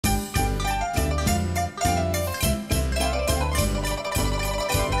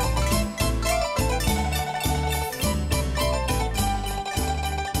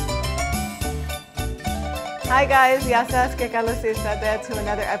Hi guys, yasas que kalasisada to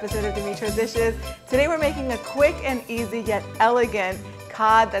another episode of Dimitra Dishes. Today we're making a quick and easy yet elegant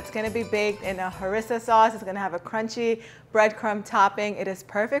cod that's going to be baked in a harissa sauce. It's going to have a crunchy breadcrumb topping. It is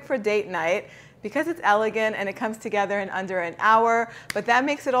perfect for date night because it's elegant and it comes together in under an hour, but that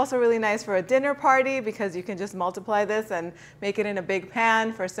makes it also really nice for a dinner party because you can just multiply this and make it in a big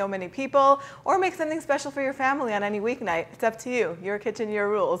pan for so many people, or make something special for your family on any weeknight. It's up to you. Your kitchen, your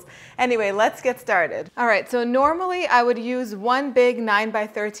rules. Anyway, let's get started. All right, so normally I would use one big 9 by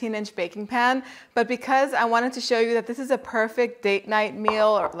 13 inch baking pan, but because I wanted to show you that this is a perfect date night meal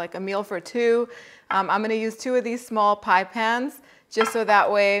or like a meal for two, I'm gonna use 2 of these small pie pans just so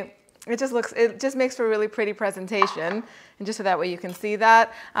that way it just makes for a really pretty presentation, and just so that way you can see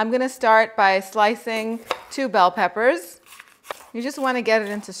that. I'm gonna start by slicing 2 bell peppers. You just wanna get it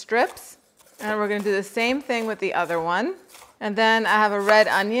into strips, and we're gonna do the same thing with the other one. And then I have a red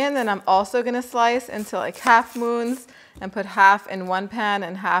onion that I'm also gonna slice into like half moons and put half in one pan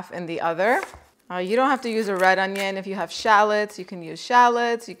and half in the other. You don't have to use a red onion. If you have shallots, you can use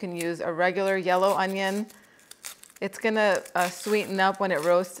shallots. You can use a regular yellow onion. It's gonna sweeten up when it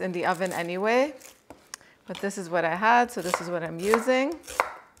roasts in the oven anyway. But this is what I had, so this is what I'm using.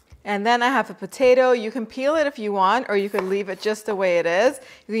 And then I have a potato. You can peel it if you want, or you could leave it just the way it is.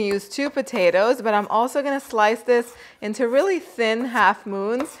 You can use 2 potatoes, but I'm also gonna slice this into really thin half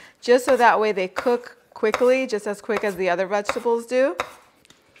moons, just so that way they cook quickly, just as quick as the other vegetables do.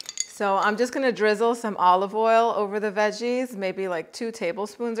 So I'm just gonna drizzle some olive oil over the veggies, maybe like 2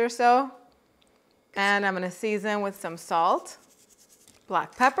 tablespoons or so. And I'm gonna season with some salt,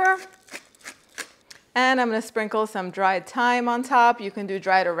 black pepper, and I'm gonna sprinkle some dried thyme on top. You can do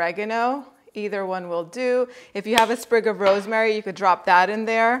dried oregano, either one will do. If you have a sprig of rosemary, you could drop that in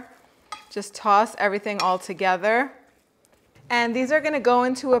there. Just toss everything all together. And these are gonna go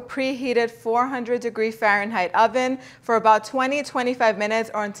into a preheated 400-degree Fahrenheit oven for about 20-25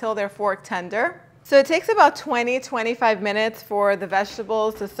 minutes or until they're fork tender. So it takes about 20-25 minutes for the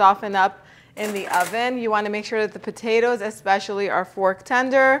vegetables to soften up in the oven. You want to make sure that the potatoes especially are fork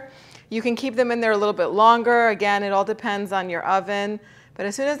tender. You can keep them in there a little bit longer. Again, it all depends on your oven. But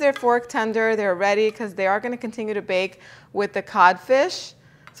as soon as they're fork tender, they're ready because they are going to continue to bake with the codfish.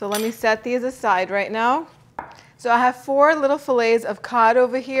 So let me set these aside right now. So I have 4 little fillets of cod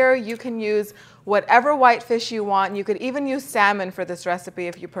over here. You can use whatever white fish you want. You could even use salmon for this recipe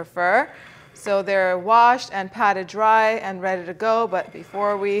if you prefer. So they're washed and patted dry and ready to go. But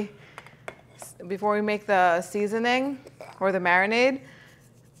before we make the seasoning or the marinade,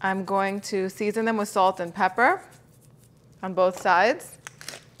 I'm going to season them with salt and pepper on both sides.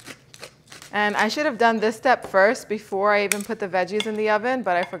 And I should have done this step first before I even put the veggies in the oven,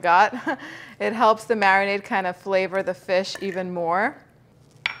 but I forgot. It helps the marinade kind of flavor the fish even more.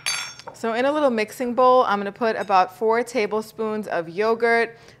 So in a little mixing bowl, I'm going to put about 4 tablespoons of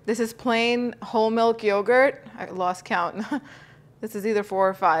yogurt. This is plain whole milk yogurt. I lost count. This is either 4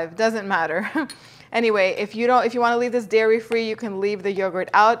 or 5, doesn't matter. Anyway, if you want to leave this dairy free, you can leave the yogurt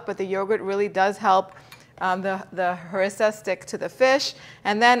out, but the yogurt really does help the harissa stick to the fish.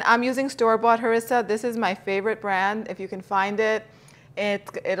 And then I'm using store-bought harissa. This is my favorite brand. If you can find it,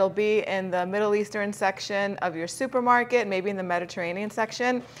 it'll be in the Middle Eastern section of your supermarket, maybe in the Mediterranean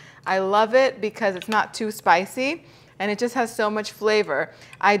section. I love it because it's not too spicy, and it just has so much flavor.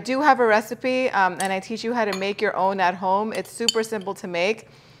 I do have a recipe, and I teach you how to make your own at home. It's super simple to make.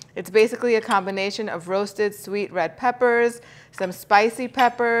 It's basically a combination of roasted sweet red peppers, some spicy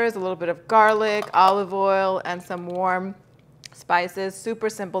peppers, a little bit of garlic, olive oil, and some warm spices. Super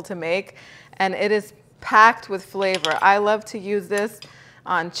simple to make, and it is packed with flavor. I love to use this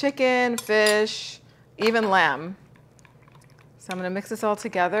on chicken, fish, even lamb. So I'm gonna mix this all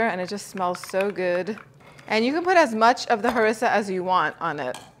together, and it just smells so good. And you can put as much of the harissa as you want on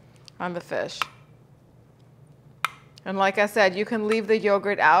it, on the fish. And like I said, you can leave the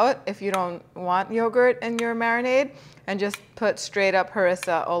yogurt out if you don't want yogurt in your marinade, and just put straight up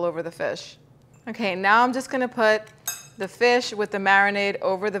harissa all over the fish. Okay, now I'm just gonna put the fish with the marinade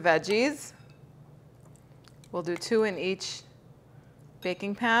over the veggies. We'll do 2 in each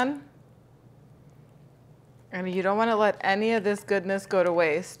baking pan. And you don't wanna let any of this goodness go to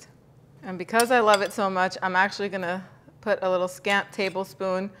waste. And because I love it so much, I'm actually gonna put a little scant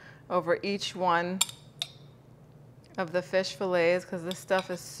tablespoon over each one of the fish fillets because this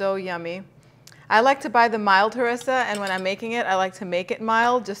stuff is so yummy. I like to buy the mild harissa, and when I'm making it, I like to make it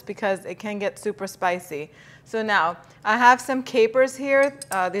mild just because it can get super spicy. So now, I have some capers here.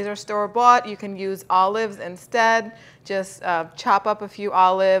 These are store-bought. You can use olives instead. Just chop up a few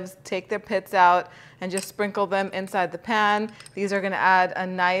olives, take their pits out, and just sprinkle them inside the pan. These are gonna add a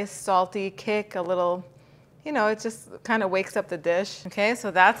nice salty kick, a little you know, it just kind of wakes up the dish. Okay, so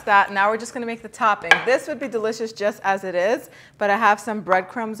that's that. Now we're just gonna make the topping. This would be delicious just as it is, but I have some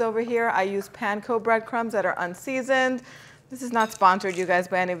breadcrumbs over here. I use Panko breadcrumbs that are unseasoned. This is not sponsored, you guys,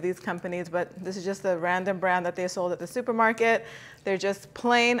 by any of these companies, but this is just a random brand that they sold at the supermarket. They're just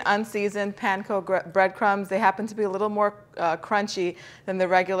plain, unseasoned Panko breadcrumbs. They happen to be a little more crunchy than the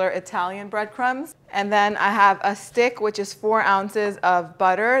regular Italian breadcrumbs. And then I have a stick, which is 4 ounces of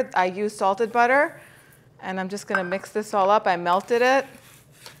butter. I use salted butter. And I'm just gonna mix this all up. I melted it.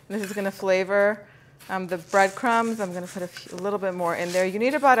 This is gonna flavor the breadcrumbs. I'm gonna put a little bit more in there. You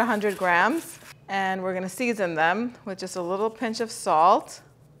need about 100 grams. And we're gonna season them with just a little pinch of salt.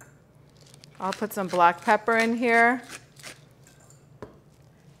 I'll put some black pepper in here.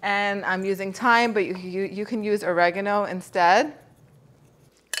 And I'm using thyme, but you can use oregano instead.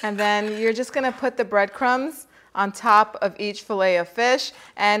 And then you're just gonna put the breadcrumbs on top of each fillet of fish.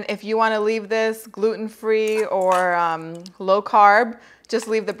 And if you wanna leave this gluten-free or low carb, just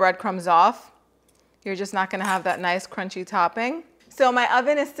leave the breadcrumbs off. You're just not gonna have that nice crunchy topping. So my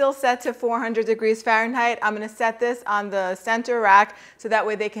oven is still set to 400 degrees Fahrenheit. I'm gonna set this on the center rack so that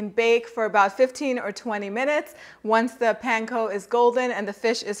way they can bake for about 15 or 20 minutes. Once the panko is golden and the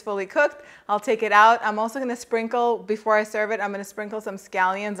fish is fully cooked, I'll take it out. I'm also gonna sprinkle, before I serve it, I'm gonna sprinkle some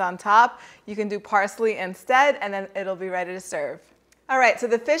scallions on top. You can do parsley instead, and then it'll be ready to serve. All right, so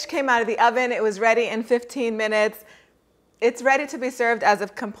the fish came out of the oven. It was ready in 15 minutes. It's ready to be served as a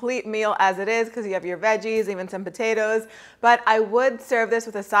complete meal as it is because you have your veggies, even some potatoes. But I would serve this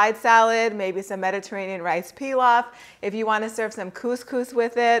with a side salad, maybe some Mediterranean rice pilaf. If you want to serve some couscous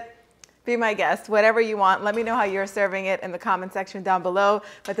with it, be my guest, whatever you want. Let me know how you're serving it in the comment section down below.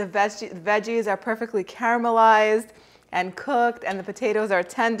 But the veggies are perfectly caramelized and cooked, and the potatoes are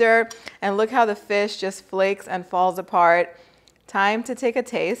tender. And look how the fish just flakes and falls apart. Time to take a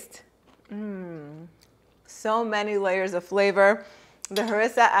taste. So many layers of flavor. The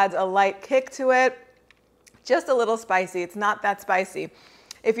harissa adds a light kick to it, just a little spicy. It's not that spicy.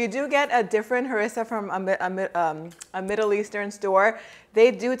 If you do get a different harissa from a Middle Eastern store, they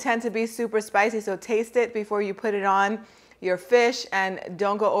do tend to be super spicy, so taste it before you put it on your fish and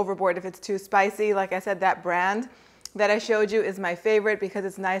don't go overboard if it's too spicy. Like I said, that brand that I showed you is my favorite because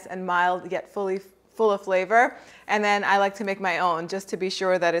it's nice and mild yet full of flavor. And then I like to make my own just to be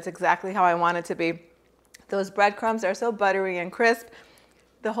sure that it's exactly how I want it to be. Those breadcrumbs are so buttery and crisp.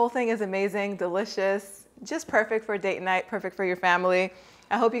 The whole thing is amazing, delicious, just perfect for date night, perfect for your family.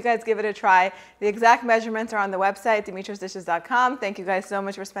 I hope you guys give it a try. The exact measurements are on the website, dimitrasdishes.com. Thank you guys so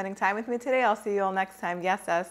much for spending time with me today. I'll see you all next time. Yes, sis.